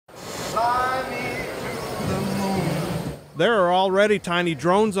There are already tiny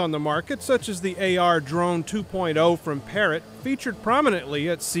drones on the market, such as the AR Drone 2.0 from Parrot, featured prominently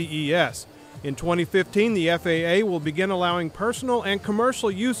at CES. In 2015, the FAA will begin allowing personal and commercial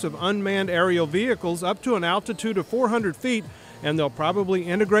use of unmanned aerial vehicles up to an altitude of 400 feet, and they'll probably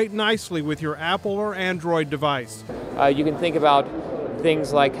integrate nicely with your Apple or Android device. You can think about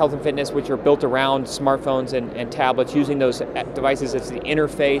things like health and fitness, which are built around smartphones and tablets, using those devices as the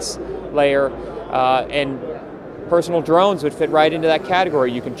interface layer, and personal drones would fit right into that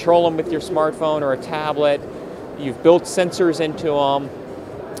category. You control them with your smartphone or a tablet. You've built sensors into them,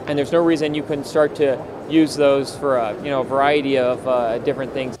 and there's no reason you couldn't start to use those for a variety of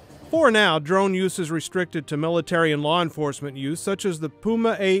different things. For now, drone use is restricted to military and law enforcement use, such as the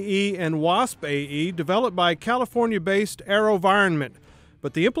Puma AE and Wasp AE, developed by California-based AeroVironment.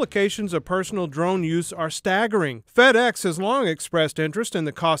 But the implications of personal drone use are staggering. FedEx has long expressed interest in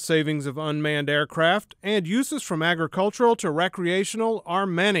the cost savings of unmanned aircraft, and uses from agricultural to recreational are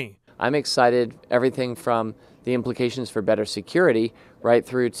many. I'm excited, everything from the implications for better security right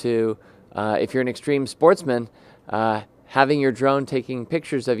through to, if you're an extreme sportsman, having your drone taking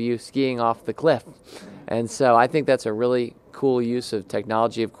pictures of you skiing off the cliff. And so I think that's a really cool use of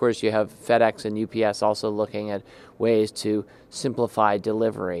technology. Of course, you have FedEx and UPS also looking at ways to simplify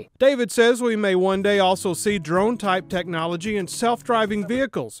delivery. David says we may one day also see drone-type technology in self-driving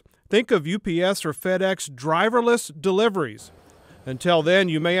vehicles. Think of UPS or FedEx driverless deliveries. Until then,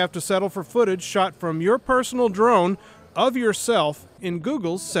 you may have to settle for footage shot from your personal drone of yourself in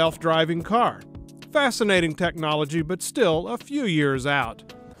Google's self-driving car. Fascinating technology, but still a few years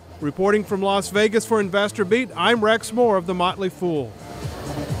out. Reporting from Las Vegas for Investor Beat, I'm Rex Moore of the Motley Fool.